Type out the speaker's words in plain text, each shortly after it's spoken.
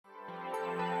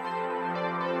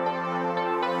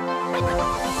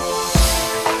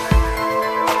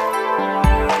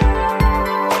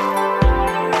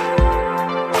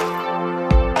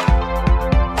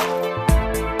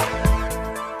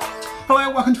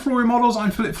to Flory Models.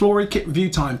 I'm Philip Flory. Kit review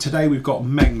time. Today we've got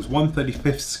Meng's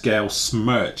 1/35th scale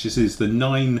Smirch. This is the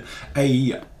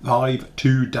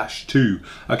 9A52-2.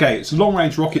 Okay, it's a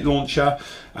long-range rocket launcher,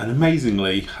 and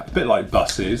amazingly, a bit like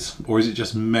buses, or is it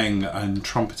just Meng and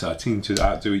Trumpeter team to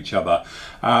outdo each other?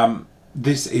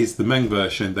 This is the Meng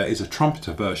version. There is a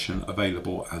Trumpeter version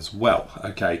available as well.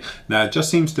 Okay, now it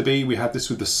just seems to be we had this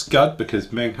with the Scud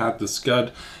because Meng had the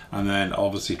Scud, and then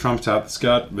obviously Trumpeter had the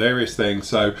Scud, various things.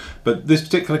 So, but this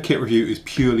particular kit review is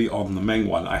purely on the Meng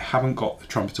one. I haven't got the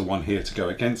Trumpeter one here to go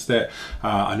against it.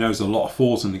 I know there's a lot of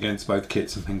fors and against both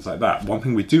kits and things like that. One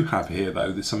thing we do have here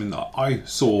though, there's something that I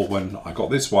saw when I got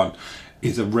this one,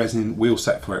 is a resin wheel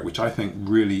set for it, which I think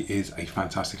really is a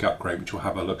fantastic upgrade, which we'll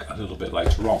have a look a little bit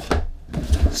later on.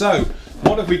 So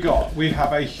what have we got? We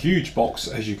have a huge box,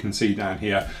 as you can see down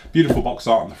here. Beautiful box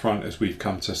art on the front as we've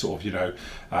come to sort of, you know,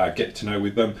 get to know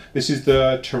with them. This is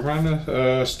the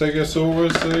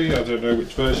Stegosaurus. I don't know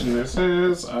which version this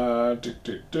is.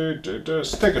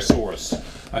 Stegosaurus.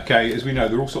 Okay, as we know,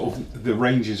 they're all sort of, the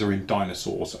ranges are in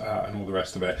dinosaurs and all the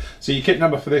rest of it. So your kit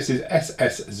number for this is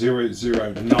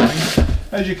SS009.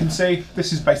 As you can see,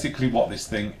 this is basically what this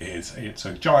thing is. It's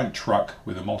a giant truck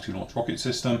with a multi-launch rocket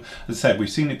system. As I said, we've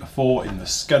seen it before in the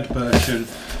Scud version,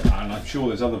 and I'm sure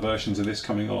there's other versions of this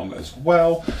coming along as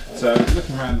well. So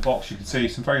looking around the box, you can see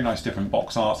some very nice different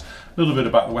box arts. A little bit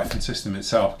about the weapon system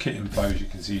itself, kit info as you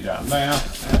can see down there,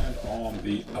 and on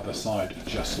the other side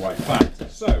just like that.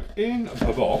 So in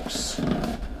the box,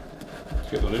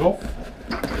 let's get the lid off.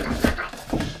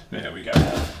 There we go.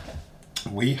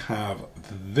 We have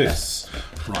this.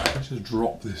 Right, let's just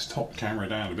drop this top camera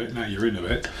down a bit. Now you're in a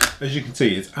bit. As you can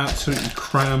see, it's absolutely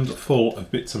crammed full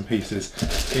of bits and pieces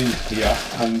in here,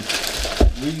 and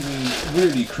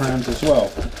really crammed as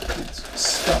well. It's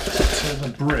stuffed to the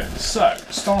brim. So,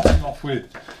 starting off with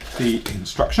the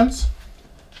instructions.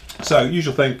 So,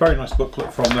 usual thing, very nice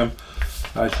booklet from them.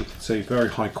 As you can see, very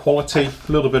high quality.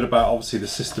 A little bit about obviously the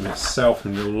system itself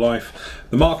in real life.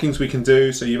 The markings we can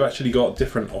do, so you've actually got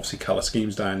different obviously colour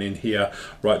schemes down in here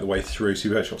right the way through. So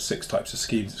you've actually got 6 types of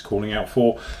schemes it's calling out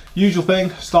for. Usual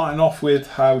thing, starting off with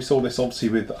how we saw this obviously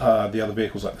with the other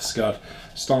vehicles like the Scud,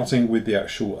 starting with the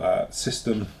actual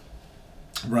system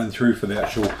run through for the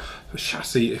actual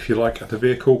chassis, if you like, of the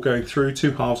vehicle, going through,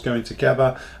 2 halves going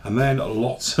together, and then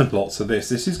lots and lots of this.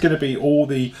 This is going to be all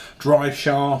the drive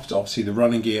shaft, obviously the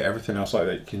running gear, everything else like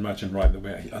that you can imagine right the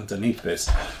way underneath this,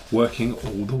 working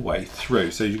all the way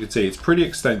through. So as you can see, it's pretty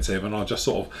extensive, and I'll just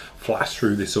sort of flash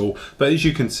through this all. But as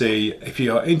you can see, if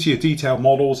you're into your detailed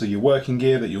models or your working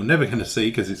gear that you're never going to see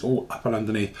because it's all up and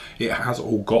underneath, it has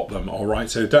all got them. All right,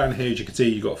 so down here as you can see,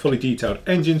 you've got a fully detailed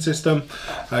engine system.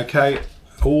 Okay,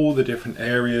 all the different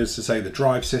areas, to say the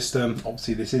drive system.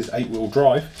 Obviously this is 8-wheel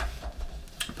drive,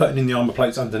 putting in the armor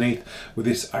plates underneath with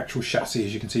this actual chassis,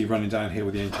 as you can see, running down here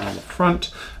with the engine on the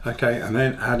front. Okay, and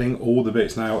then adding all the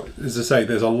bits. Now, as I say,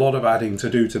 there's a lot of adding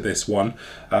to do to this one,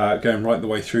 going right the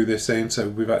way through this end. So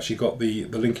we've actually got the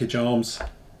linkage arms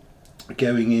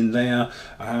going in there,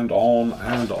 and on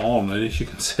and on, and as you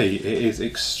can see, it is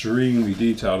extremely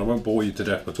detailed. I won't bore you to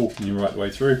death by talking you right the way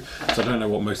through, so I don't know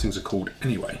what most things are called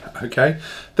anyway. Okay,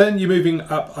 then you're moving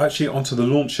up actually onto the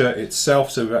launcher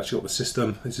itself. So we've actually got the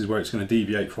system. This is where it's going to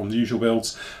deviate from the usual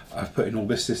builds. I've put in all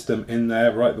this system in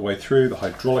there right the way through, the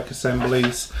hydraulic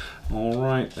assemblies. All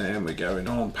right, then we're going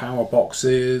on power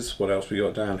boxes. What else we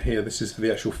got down here? This is for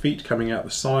the actual feet coming out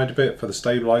the side a bit for the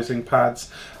stabilizing pads,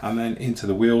 and then into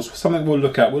the wheels. Something we'll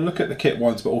look at. We'll look at the kit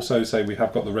ones, but also say we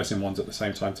have got the resin ones at the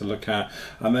same time to look at,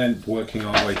 and then working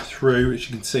our way through. As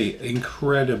you can see,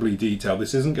 incredibly detailed.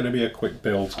 This isn't going to be a quick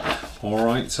build. All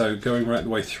right, so going right the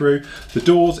way through. The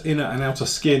doors, inner and outer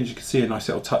skins, you can see a nice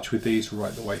little touch with these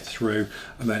right the way through,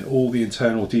 and then all the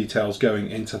internal details going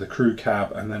into the crew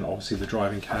cab, and then obviously the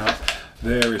driving cab,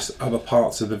 various other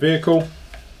parts of the vehicle,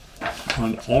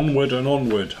 and onward and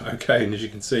onward. Okay, and as you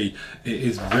can see, it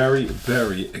is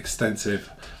very extensive,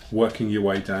 working your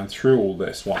way down through all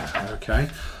this one. Okay,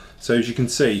 so as you can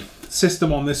see,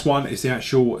 system on this one is the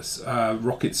actual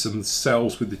rockets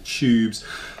themselves with the tubes.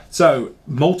 So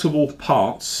multiple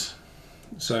parts.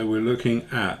 So we're looking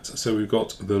at, so we've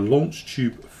got the launch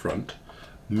tube front,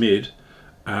 mid,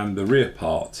 and the rear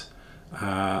part,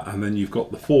 and then you've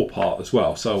got the fore part as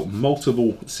well. So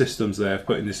multiple systems there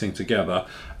putting this thing together,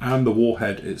 and the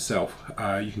warhead itself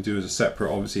you can do as a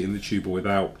separate, obviously in the tube or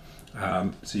without,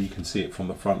 so you can see it from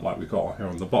the front like we've got here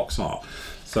on the box art.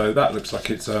 So that looks like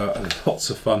it's lots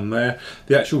of fun there.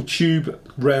 The actual tube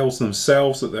rails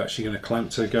themselves that they're actually going to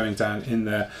clamp to going down in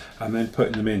there and then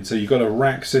putting them in. So you've got a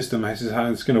rack system. This is how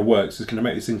it's going to work. So it's going to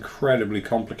make this incredibly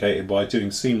complicated by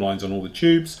doing seam lines on all the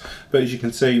tubes. But as you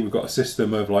can see, we've got a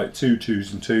system of like 2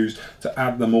 2s and 2s to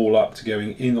add them all up to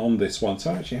going in on this one.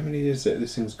 So actually, how many is it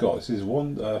this thing's got? This is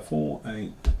 1, 4,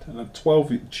 8,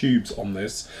 12 tubes on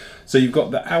this. So you've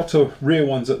got the outer rear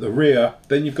ones at the rear,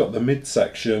 then you've got the mid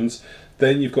sections,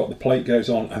 then you've got the plate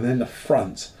goes on, and then the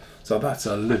front. So that's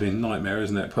a living nightmare,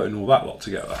 isn't it, putting all that lot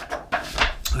together.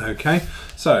 Okay,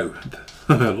 so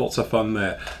lots of fun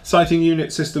there. Sighting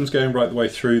unit systems going right the way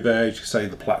through there. As you can say,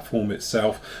 the platform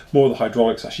itself, more of the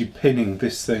hydraulics actually pinning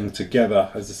this thing together,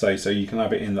 as I say, so you can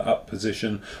have it in the up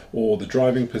position or the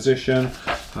driving position.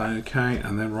 Okay,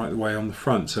 and then right the way on the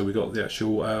front. So we've got the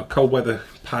actual cold weather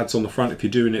pads on the front if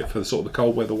you're doing it for the sort of the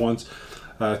cold weather ones.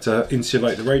 To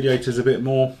insulate the radiators a bit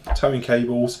more, towing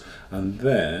cables, and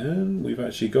then we've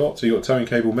actually got, so you've got towing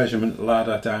cable measurement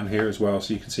ladder down here as well,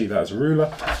 so you can see that as a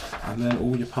ruler, and then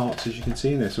all your parts as you can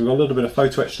see in this. So we've got a little bit of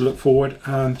photo etch to look forward,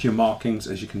 and your markings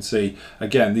as you can see.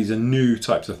 Again, these are new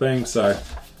types of things, so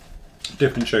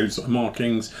different shows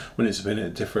markings when it's been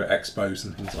at different expos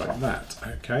and things like that.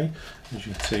 Okay, as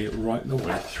you can see right the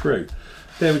way through.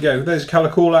 There we go, there's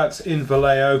colour callouts in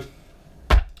Vallejo.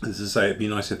 As I say, it'd be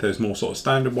nice if there's more sort of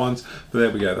standard ones, but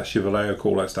there we go, that's your Vallejo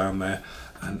callouts down there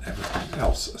and everything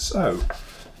else. So,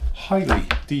 highly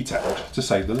detailed to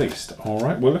say the least.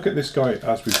 Alright, we'll look at this guy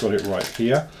as we've got it right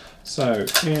here. So,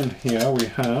 in here we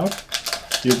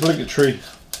have your obligatory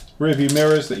rear view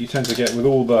mirrors that you tend to get with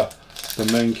all the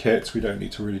Meng kits. We don't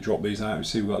need to really drop these out. You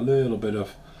see we've got a little bit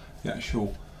of the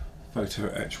actual photo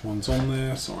etch ones on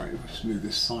there. Sorry, let's move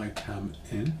this side cam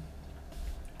in.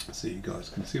 So you guys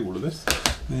can see all of this.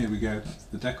 There we go, that's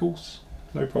the decals.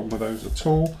 No problem with those at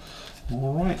all.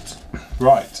 Alright,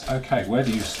 right, okay, where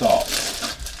do you start?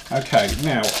 Okay,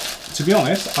 now, to be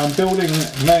honest, I'm building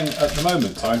Meng at the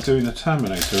moment. I'm doing the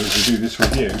Terminator as we do this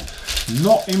review.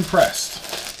 Not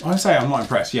impressed. I say I'm not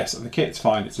impressed, yes, the kit's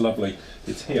fine, it's lovely,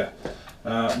 it's here.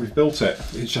 We've built it,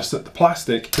 it's just that the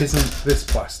plastic isn't this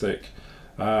plastic.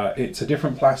 It's a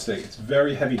different plastic, it's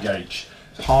very heavy gauge.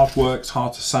 It's hard work, it's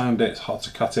hard to sand it, it's hard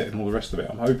to cut it and all the rest of it.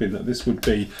 I'm hoping that this would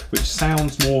be, which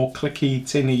sounds more clicky,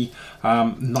 tinny,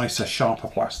 nicer, sharper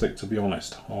plastic, to be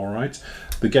honest. Alright,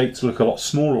 the gates look a lot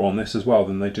smaller on this as well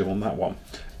than they do on that one.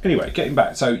 Anyway, getting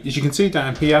back, so as you can see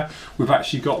down here, we've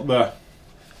actually got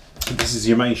this is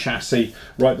your main chassis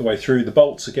right the way through. The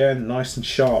bolts again, nice and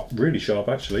sharp, really sharp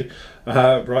actually,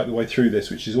 right the way through this,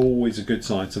 which is always a good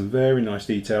sign. Some very nice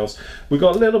details. We've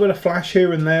got a little bit of flash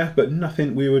here and there, but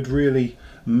nothing we would really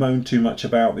moan too much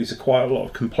about. These are quite a lot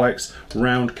of complex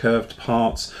round curved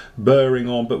parts burring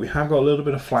on, but we have got a little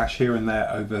bit of flash here and there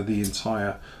over the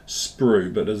entire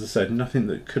sprue, but as I said, nothing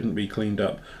that couldn't be cleaned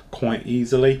up quite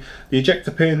easily. The ejector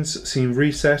pins seem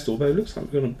recessed, although it looks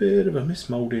like we've got a bit of a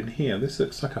mismold in here. This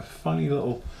looks like a funny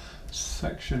little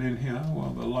section in here.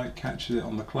 Well, the light catches it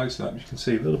on the close-up. You can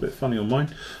see a little bit funny on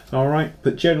mine. Alright,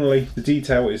 but generally the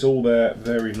detail is all there,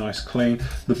 very nice, clean.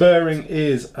 The burring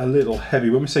is a little heavy.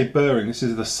 When we say burring, this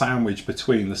is the sandwich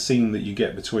between, the seam that you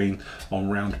get between on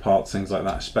round parts, things like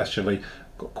that especially.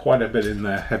 Got quite a bit in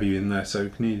there, heavy in there,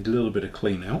 so we need a little bit of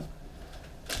clean out.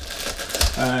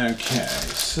 Okay,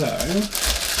 so I've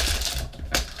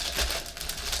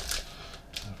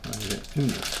made it in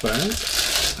the bag.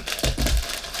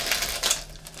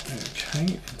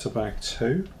 Okay, into bag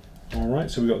 2. Alright,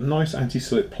 so we've got a nice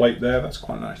anti-slip plate there. That's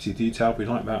quite nicely detailed. We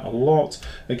like that a lot.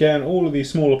 Again, all of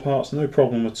these smaller parts, no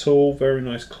problem at all. Very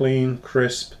nice, clean,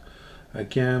 crisp.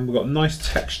 Again, we've got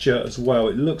nice texture as well.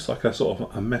 It looks like a sort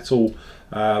of a metal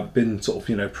been sort of,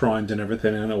 you know, primed and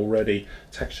everything, and already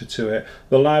texture to it.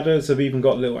 The ladders have even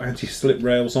got little anti-slip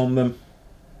rails on them.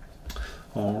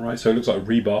 Alright, so it looks like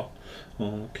rebar.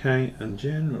 Okay, and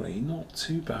generally not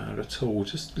too bad at all.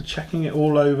 Just checking it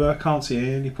all over, can't see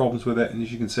any problems with it, and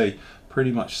as you can see,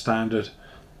 pretty much standard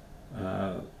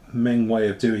Meng way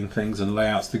of doing things and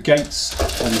layouts. The gates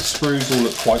on the sprues all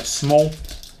look quite small, which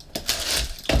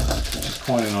is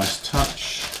quite a nice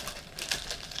touch.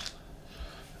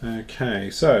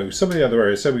 Okay, so some of the other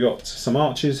areas. So we got some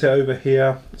arches over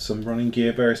here, some running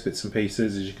gear, various bits and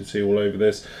pieces, as you can see all over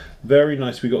this. Very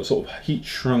nice. We got sort of heat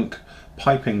shrunk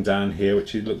piping down here,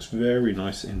 which looks very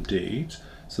nice indeed.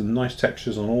 Some nice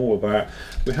textures on all of that.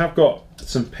 We have got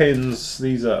some pins.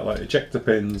 These are like ejector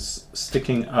pins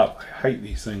sticking up. I hate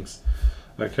these things,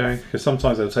 okay, because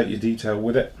sometimes they'll take your detail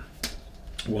with it.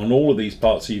 Well, on all of these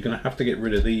parts, so you're going to have to get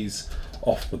rid of these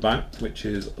off the bat, which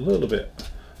is a little bit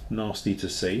nasty to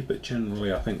see, but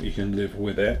generally I think you can live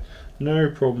with it.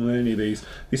 No problem with any of these.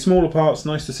 These smaller parts,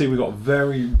 nice to see we've got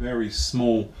very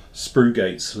small sprue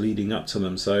gates leading up to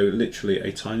them, so literally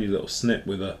a tiny little snip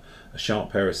with a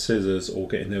sharp pair of scissors or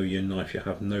getting there with your knife, you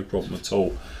have no problem at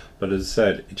all. But as I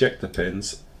said, ejector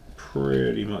pins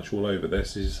pretty much all over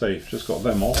this. As you say, you've just got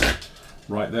them off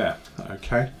right there.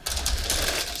 Okay,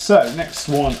 so next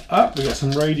one up, we've got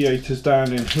some radiators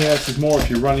down in here. This is more of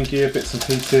your running gear bits and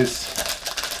pieces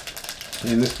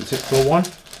in this particular one.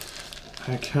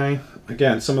 Okay,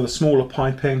 again, some of the smaller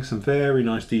piping, some very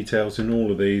nice details in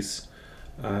all of these.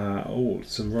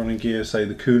 Some running gear, say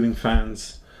the cooling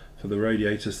fans for the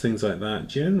radiators, things like that.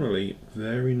 Generally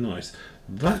very nice.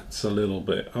 That's a little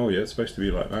bit, oh yeah, it's supposed to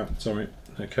be like that, sorry.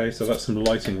 Okay, so that's some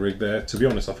lighting rig there. To be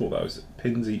honest, I thought that was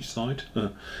pins each side.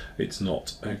 It's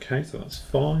not. Okay, so that's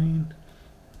fine.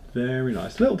 Very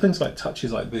nice. Little things like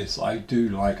touches like this I do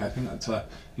like. I think that's a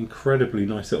incredibly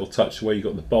nice little touch where you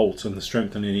got the bolt and the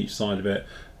strengthening each side of it.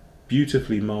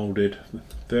 Beautifully moulded,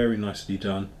 very nicely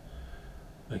done.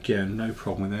 Again, no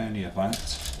problem with any of that.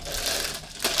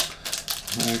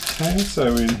 Okay,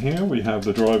 so in here we have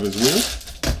the driver's wheel.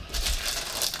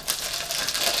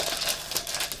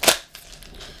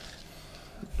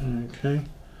 Okay,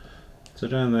 so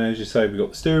down there, as you say, we've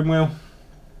got the steering wheel,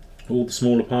 all the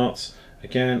smaller parts,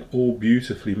 again, all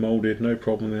beautifully moulded, no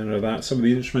problem with any of that. Some of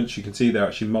the instruments you can see they're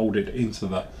actually moulded into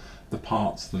the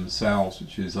parts themselves,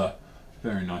 which is a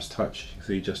very nice touch. You can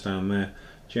see just down there,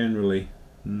 generally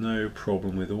no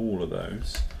problem with all of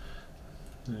those.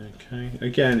 Okay,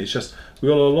 again, it's just, we've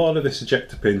got a lot of this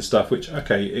ejector pin stuff, which,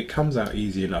 okay, it comes out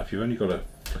easy enough. You've only got to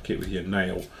flick it with your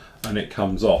nail and it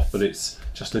comes off, but it's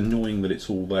just annoying that it's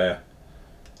all there.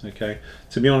 Okay,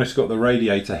 to be honest, got the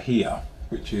radiator here,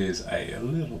 which is a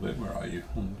little bit, where are you?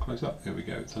 Close up, there we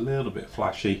go. It's a little bit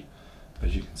flashy,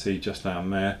 as you can see just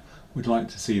down there. We'd like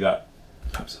to see that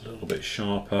perhaps a little bit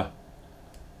sharper.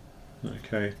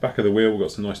 Okay, back of the wheel, we've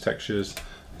got some nice textures,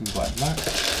 things like that.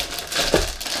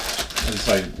 As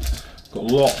I say, got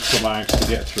lots of bags to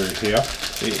get through here.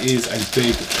 It is a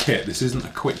big kit. This isn't a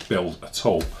quick build at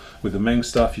all. With the Meng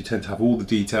stuff, you tend to have all the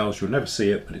details. You'll never see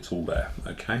it, but it's all there.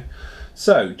 Okay.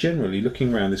 So generally,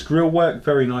 looking around, this grille work,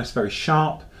 very nice, very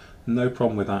sharp. No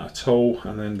problem with that at all.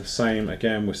 And then the same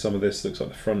again with some of this. Looks like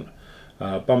the front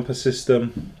bumper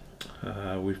system.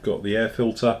 We've got the air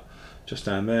filter just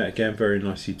down there. Again, very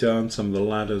nicely done. Some of the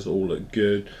ladders all look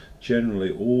good.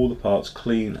 Generally, all the parts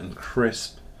clean and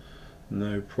crisp.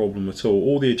 No problem at all.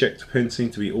 All the ejector pins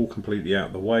seem to be all completely out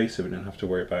of the way, so we don't have to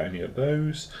worry about any of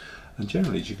those. And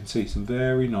generally, as you can see, some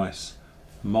very nice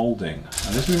moulding.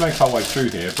 And as we make our way through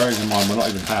here, bearing in mind we're not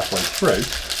even halfway through,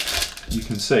 you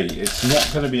can see it's not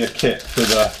going to be a kit for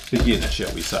the beginner,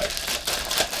 shall we say.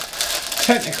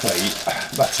 Technically,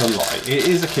 that's a lie. It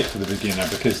is a kit for the beginner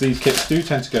because these kits do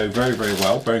tend to go very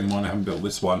well, bearing in mind I haven't built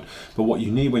this one. But what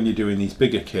you need when you're doing these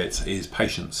bigger kits is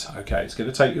patience. Okay, it's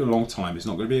going to take you a long time. It's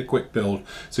not going to be a quick build.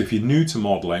 So if you're new to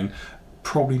modelling,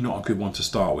 probably not a good one to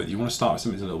start with. You want to start with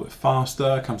something that's a little bit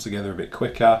faster, comes together a bit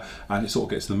quicker, and it sort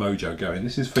of gets the mojo going.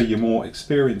 This is for your more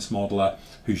experienced modeler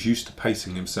who's used to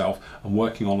pacing himself and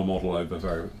working on a model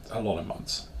over a lot of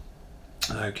months.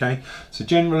 Okay, so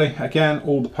generally, again,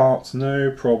 all the parts,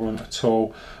 no problem at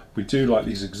all. We do like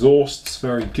these exhausts,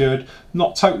 very good.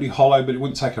 Not totally hollow, but it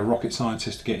wouldn't take a rocket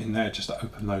scientist to get in there just to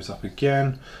open those up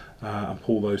again and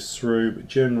pull those through. But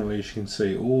generally, as you can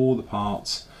see, all the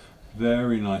parts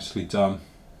very nicely done.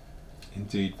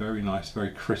 Indeed, very nice,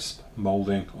 very crisp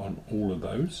moulding on all of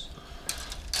those.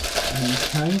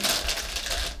 Okay.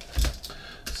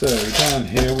 So down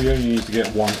here, we only need to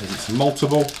get one because it's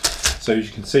multiple. So as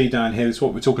you can see down here, this is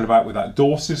what we're talking about with that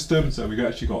door system. So we've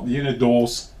actually got the inner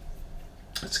doors,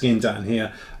 skin down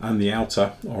here, and the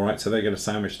outer. All right, so they're going to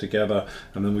sandwich together,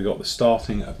 and then we got the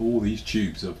starting of all these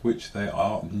tubes, of which there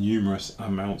are numerous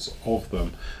amounts of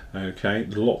them. Okay,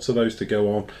 lots of those to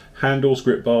go on. Handles,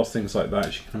 grip bars, things like that,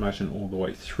 as you can imagine, all the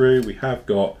way through. We have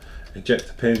got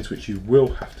ejector pins, which you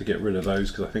will have to get rid of those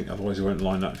because I think otherwise they won't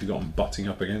line up if you've got them butting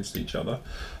up against each other.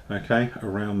 Okay,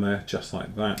 around there, just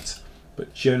like that.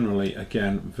 But generally,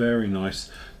 again, very nice.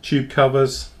 Tube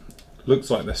covers, looks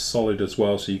like they're solid as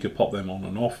well, so you could pop them on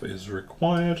and off as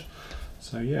required.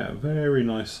 So yeah, very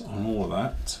nice on all of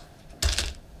that.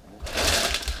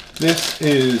 This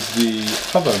is the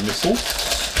other missile.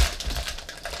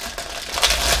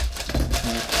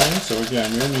 Okay, so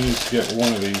again, we only need to get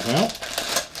one of these out.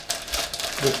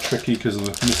 A bit tricky because of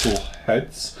the missile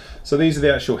heads. So these are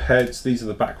the actual heads, these are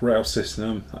the back rail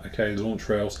system, okay, the launch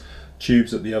rails,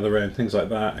 tubes at the other end, things like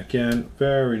that. Again,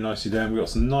 very nicely done. We've got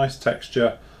some nice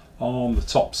texture on the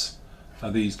tops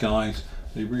of these guys.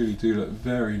 They really do look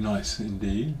very nice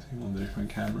indeed on the different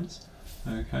cameras.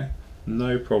 Okay,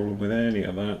 no problem with any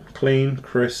of that. Clean,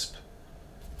 crisp.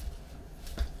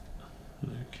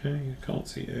 Okay, you can't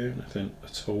see anything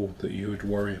at all that you would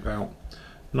worry about.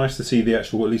 Nice to see the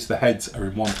actual, at least the heads are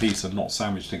in one piece and not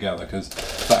sandwiched together, because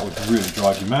that would really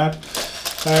drive you mad.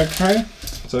 Okay,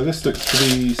 so this looks to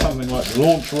be something like the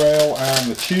launch rail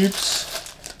and the tubes.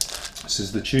 This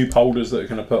is the tube holders that are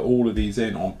going to put all of these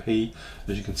in on P.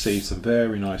 As you can see, some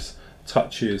very nice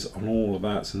touches on all of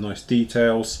that, some nice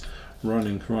details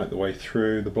running right the way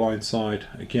through the blind side.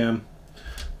 Again, a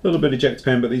little bit of ejector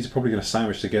pin, but these are probably going to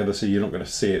sandwich together, so you're not going to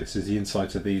see it. This is the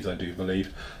inside of these, I do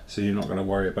believe, so you're not going to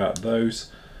worry about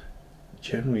those.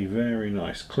 Generally very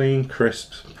nice, clean,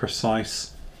 crisp,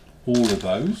 precise, all of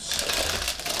those.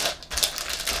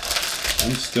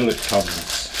 And still it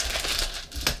comes.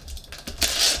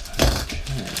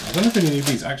 I don't know if any of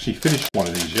these actually finished one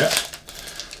of these yet.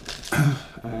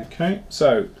 Okay,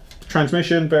 so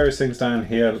transmission, various things down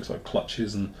here, looks like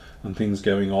clutches and things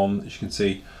going on. As you can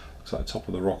see, looks like the top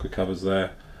of the rocker covers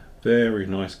there. Very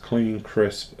nice, clean,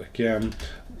 crisp. Again,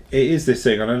 it is this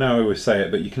thing, and I know I always say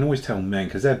it, but you can always tell Meng,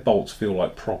 because their bolts feel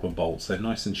like proper bolts. They're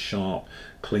nice and sharp,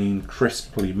 clean,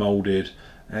 crisply moulded,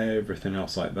 everything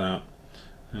else like that.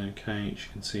 Okay, as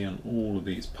you can see on all of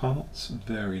these parts,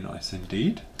 very nice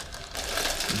indeed.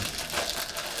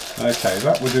 Okay,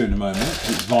 that we'll do in a moment.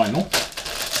 It's vinyl.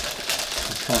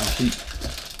 I'll try and keep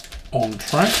on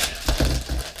track.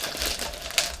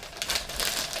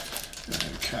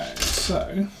 Okay,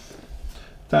 so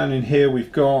down in here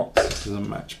we've got, this is a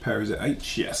match pair, is it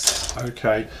H? Yes.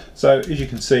 Okay, so as you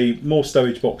can see, more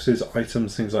stowage boxes,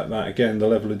 items, things like that. Again, the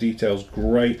level of detail is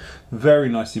great, very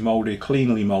nicely moulded,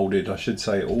 cleanly moulded, I should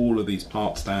say. All of these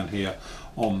parts down here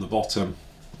on the bottom,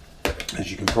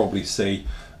 as you can probably see,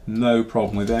 no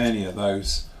problem with any of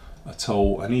those at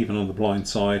all. And even on the blind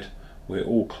side, we're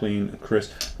all clean and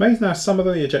crisp. Amazing how some of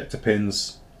the ejector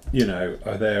pins, you know,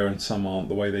 are there and some aren't,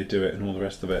 the way they do it and all the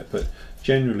rest of it, but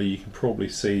generally you can probably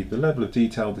see the level of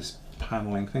detail, this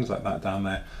paneling, things like that down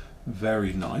there,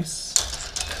 very nice.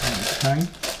 Okay,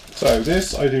 so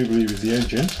this I do believe is the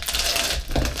engine,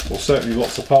 or certainly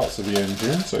lots of parts of the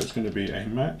engine, so it's going to be a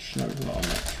match. No, it's not a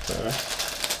match there.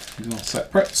 These are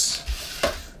separates.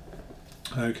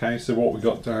 Okay, so what we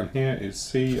got down here is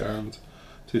C and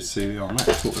to C, the R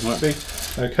match, what it might be.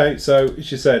 Okay, so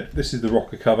as you said, this is the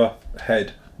rocker cover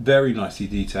head, very nicely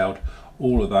detailed.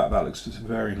 All of that looks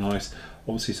very nice.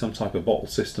 Obviously some type of bottle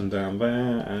system down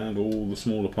there, and all the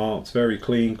smaller parts, very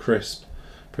clean, crisp,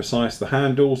 precise. The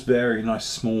handles, very nice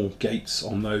small gates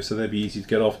on those, so they'll be easy to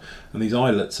get off. And these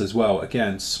eyelets as well,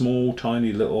 again, small,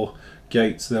 tiny little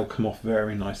gates, they'll come off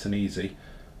very nice and easy.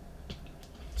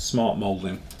 Smart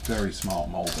moulding, very smart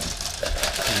moulding.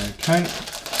 Okay.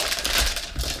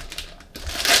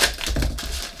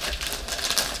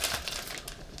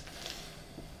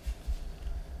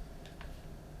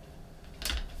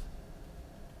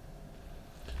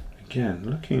 Again,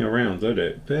 looking around at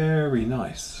it, very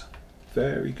nice,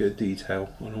 very good detail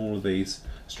on all of these.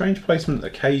 Strange placement,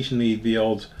 occasionally the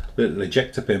odd little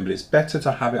ejector pin, but it's better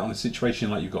to have it on a situation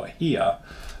like you've got here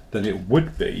than it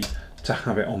would be to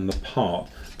have it on the part.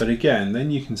 But again, then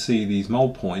you can see these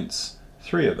mold points,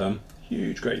 3 of them,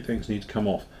 huge great things need to come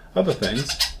off. Other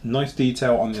things, nice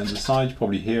detail on the underside, you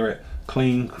probably hear it,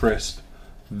 clean, crisp,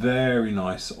 very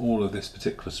nice, all of this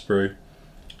particular sprue.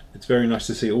 It's very nice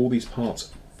to see all these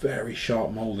parts, very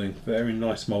sharp moulding, very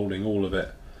nice moulding, all of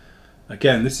it.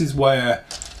 Again, this is where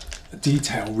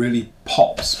detail really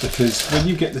pops, because when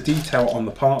you get the detail on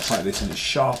the parts like this and it's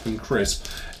sharp and crisp,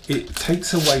 it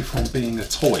takes away from being a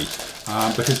toy,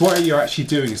 because what you're actually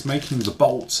doing is making the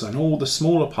bolts and all the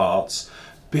smaller parts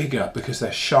bigger because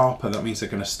they're sharper. That means they're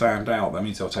going to stand out. That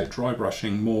means they'll take dry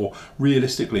brushing more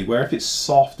realistically, where if it's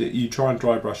soft, you try and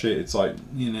dry brush it, it's like,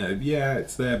 you know, yeah,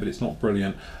 it's there, but it's not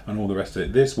brilliant, and all the rest of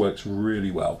it. This works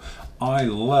really well. I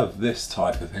love this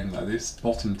type of thing though. This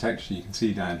bottom texture you can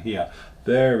see down here,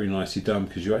 very nicely done,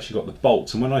 because you actually got the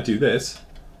bolts, and when I do this,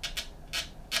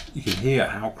 you can hear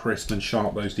how crisp and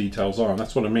sharp those details are, and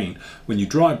that's what I mean. When you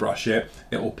dry brush it,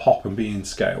 it will pop and be in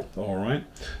scale. All right,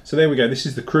 so there we go. This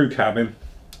is the crew cabin,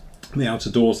 the outer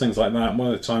doors, things like that. One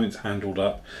of the time it's handled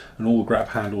up and all the grab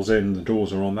handles in, the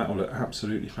doors are on. That will look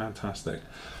absolutely fantastic.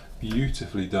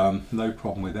 Beautifully done, no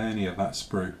problem with any of that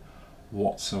sprue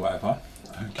whatsoever.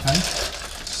 Okay,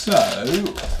 so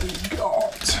we've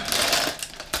got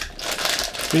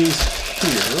these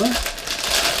here.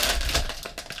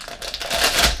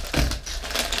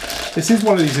 This is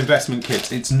one of these investment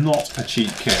kits. It's not a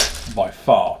cheap kit by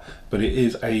far. but it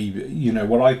is a, you know,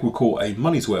 what I would call a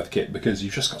money's worth kit, because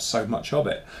you've just got so much of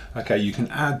it. Okay, you can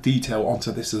add detail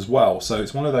onto this as well, so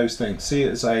it's one of those things. See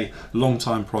it as a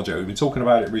long-time project. We've been talking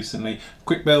about it recently.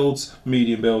 Quick builds,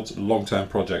 medium builds, long-term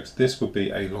projects. This would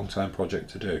be a long-term project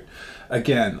to do.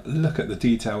 Again, look at the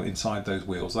detail inside those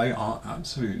wheels. They are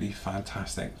absolutely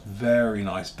fantastic. Very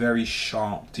nice, very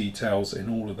sharp details in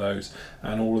all of those,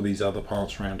 and all of these other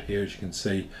parts around here, as you can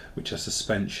see, which are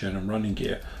suspension and running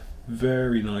gear.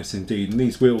 Very nice indeed. And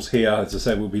these wheels here, as I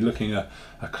said, we'll be looking at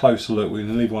a closer look. We're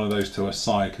going to leave one of those to a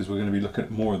side because we're going to be looking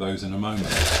at more of those in a moment.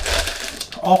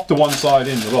 Off to one side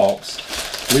in the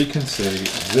box, we can see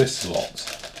this lot,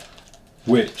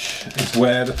 which is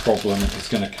where the problem is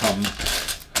going to come.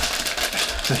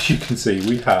 As you can see,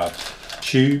 we have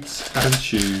tubes and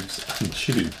tubes and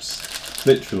tubes,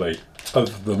 literally,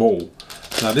 of them all.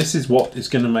 Now this is what is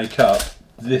going to make up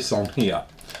this on here.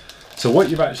 So what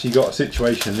you've actually got a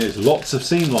situation is lots of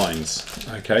seam lines.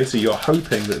 Okay, so you're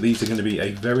hoping that these are going to be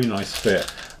a very nice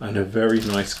fit and a very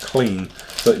nice clean,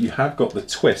 but you have got the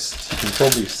twists. You can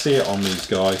probably see it on these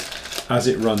guys as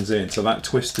it runs in. So that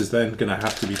twist is then going to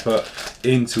have to be put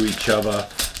into each other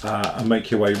and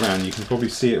make your way around. You can probably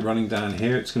see it running down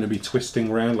here. It's going to be twisting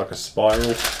around like a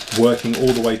spiral, working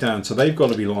all the way down. So they've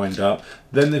got to be lined up.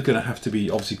 Then they're going to have to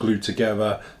be obviously glued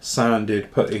together,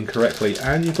 sanded, put in correctly,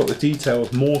 and you've got the detail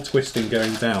of more twisting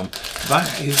going down.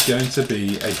 That is going to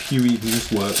be a few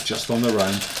evenings work just on their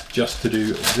own, just to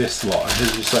do this lot. And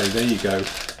as you say, there you go,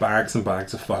 bags and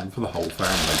bags of fun for the whole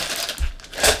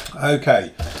family.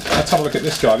 Okay, let's have a look at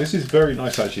this guy. This is very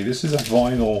nice actually. This is a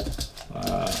vinyl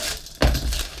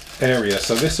area,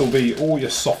 so this will be all your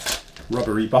soft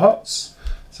rubbery parts.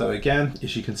 So again,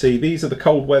 as you can see, these are the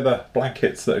cold weather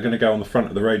blankets that are going to go on the front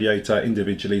of the radiator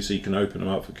individually, so you can open them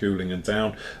up for cooling and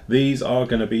down. These are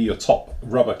going to be your top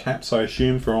rubber caps, I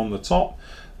assume, for on the top.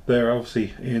 They're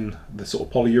obviously in the sort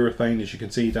of polyurethane, as you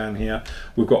can see down here.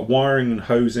 We've got wiring and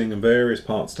hosing and various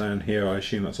parts down here. I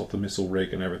assume that's off the missile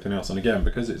rig and everything else. And again,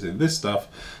 because it's in this stuff,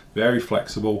 very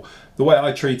flexible. The way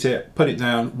I treat it, put it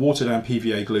down, water down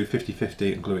PVA glue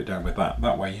 50-50 and glue it down with that.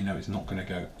 That way you know it's not going to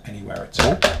go anywhere at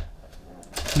all.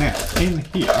 Now, in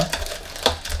here,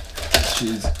 which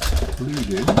is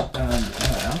glued in, and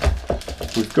now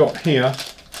we've got here,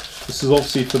 this is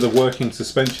obviously for the working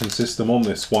suspension system on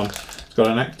this one. It's got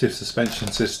an active suspension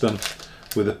system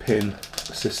with a pin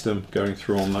system going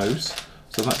through on those.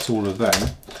 So that's all of them.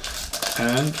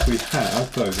 And we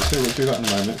have those. So we'll do that in a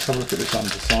moment. Let's have a look at this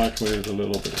underside with a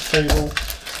little bit of cable.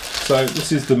 So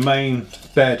this is the main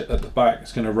bed at the back.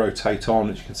 It's going to rotate on.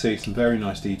 As you can see, some very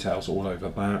nice details all over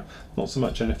that. Not so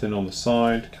much anything on the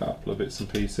side. A couple of bits and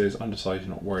pieces. Underside you're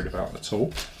not worried about at all.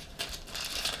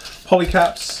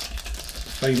 Polycaps,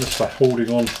 famous for holding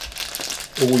on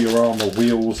all your armour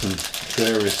wheels and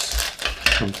various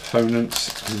components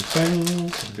and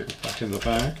things. I'll get it back in the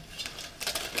bag.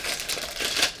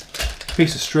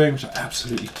 Piece of string, which I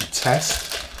absolutely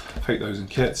detest. I hate those in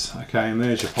kits. Okay, and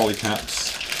there's your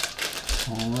polycaps.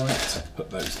 Alright, put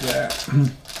those there.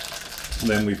 And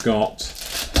then we've got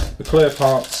the clear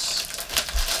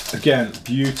parts. Again,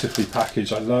 beautifully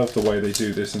packaged. I love the way they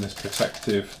do this in this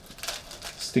protective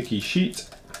sticky sheet,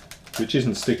 which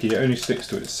isn't sticky, it only sticks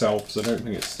to itself, so I don't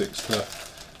think it sticks to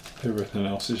everything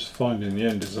else. It's just finding the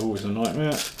end is always a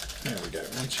nightmare. There we go,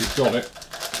 once you've got it,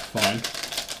 fine.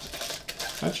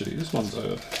 Actually, this one's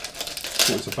a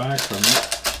bag from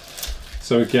it.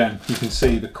 So again, you can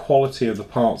see the quality of the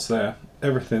parts there.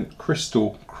 Everything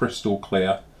crystal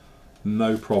clear,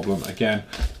 no problem. Again,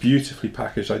 beautifully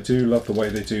packaged. I do love the way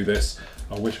they do this.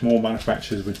 I wish more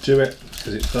manufacturers would do it,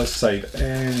 because it does save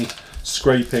any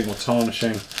scraping or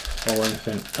tarnishing or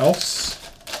anything else.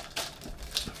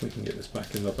 If we can get this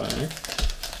back in the bag.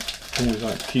 Always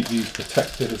like to keep these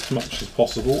protected as much as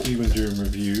possible, even during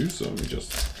reviews. So let me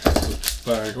just put the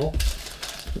bag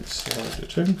off and slide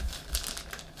it in.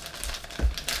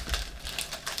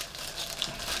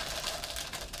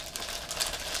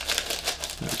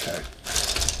 Okay.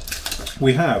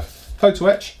 We have photo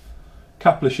etch,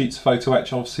 couple of sheets of photo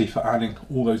etch, obviously for adding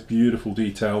all those beautiful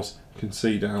details you can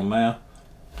see down there.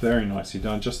 Very nicely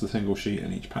done, just a single sheet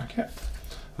in each packet.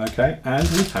 Okay, and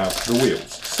we have the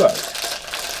wheels. So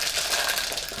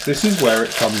this is where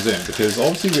it comes in, because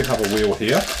obviously we have a wheel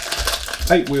here,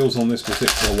 8 wheels on this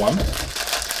particular one.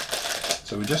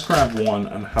 So we just grab one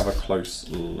and have a close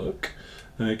look.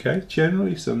 Okay,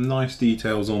 generally some nice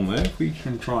details on there. If we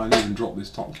can try and even drop this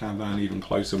top cam down even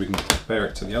closer, we can compare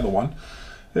it to the other one.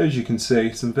 As you can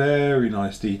see, some very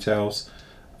nice details.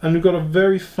 And we've got a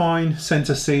very fine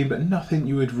centre seam, but nothing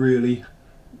you would really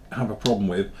have a problem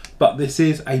with. But this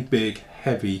is a big,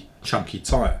 heavy chunky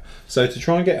tyre. So to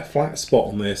try and get a flat spot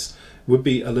on this would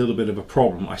be a little bit of a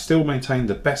problem. I still maintain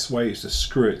the best way is to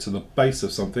screw it to the base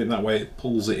of something, that way it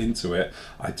pulls it into it.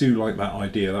 I do like that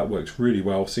idea, that works really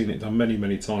well. I've seen it done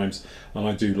many times and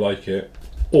I do like it.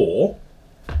 Or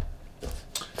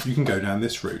you can go down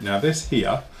this route. Now this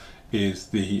here is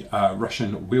the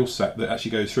Russian wheel set that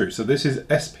actually goes through. So this is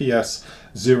SPS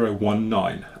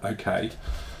 019, okay.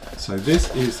 So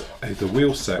this is the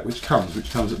wheel set which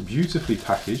comes beautifully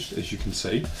packaged, as you can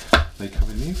see. They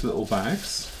come in these little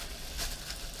bags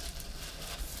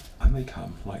and they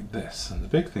come like this. And the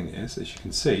big thing is, as you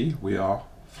can see, we are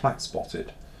flat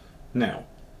spotted. Now,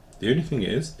 the only thing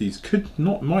is, these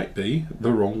might be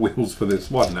the wrong wheels for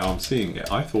this one. Now I'm seeing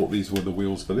it. I thought these were the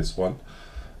wheels for this one,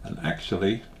 and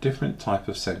actually different type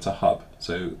of center hub.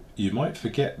 So you might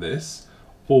forget this,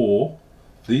 or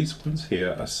these ones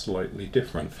here are slightly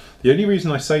different. The only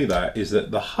reason I say that is that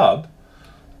the hub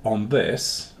on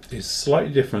this is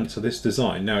slightly different to this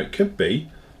design. Now it could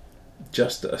be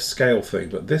just a scale thing,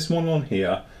 but this one on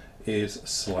here is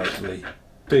slightly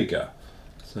bigger.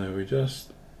 So we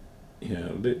just, yeah,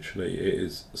 literally it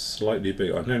is slightly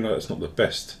bigger. I know that's not the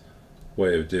best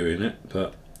way of doing it,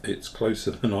 but it's closer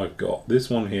than I've got. This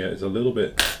one here is a little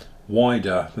bit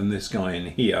wider than this guy in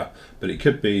here, but it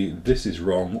could be this is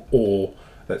wrong, or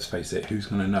let's face it, who's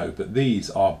going to know? But these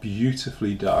are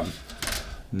beautifully done,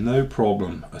 no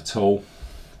problem at all.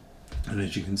 And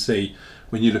as you can see,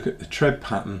 when you look at the tread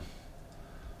pattern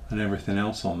and everything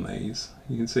else on these,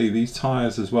 you can see these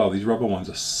tires as well, these rubber ones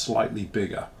are slightly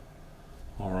bigger.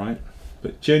 All right,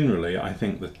 but generally I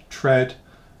think the tread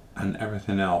and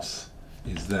everything else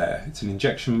is there. It's an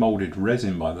injection molded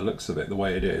resin by the looks of it, the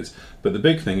way it is. But the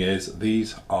big thing is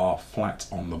these are flat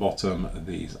on the bottom,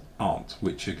 these aren't,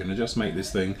 which are going to just make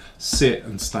this thing sit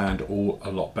and stand all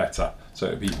a lot better. So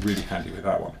it'd be really handy with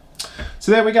that one.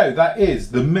 So there we go, that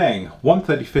is the Meng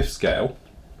 1/35 scale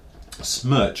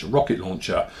Smirch rocket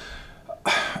launcher.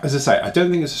 As I say, I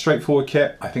don't think it's a straightforward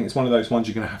kit. I think it's one of those ones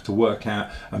you're going to have to work out,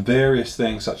 and various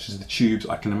things such as the tubes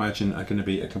I can imagine are going to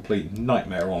be a complete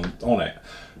nightmare on it.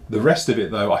 The rest of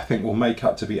it though I think will make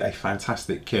up to be a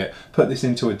fantastic kit. Put this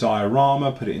into a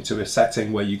diorama, put it into a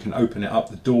setting where you can open it up,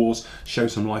 the doors, show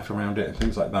some life around it and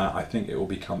things like that. I think it will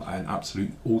become an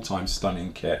absolute all-time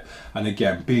stunning kit. And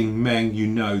again, being Meng, you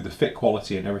know the fit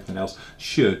quality and everything else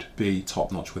should be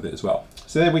top notch with it as well.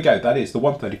 So there we go, that is the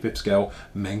 1/35 scale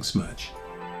Meng Smirch.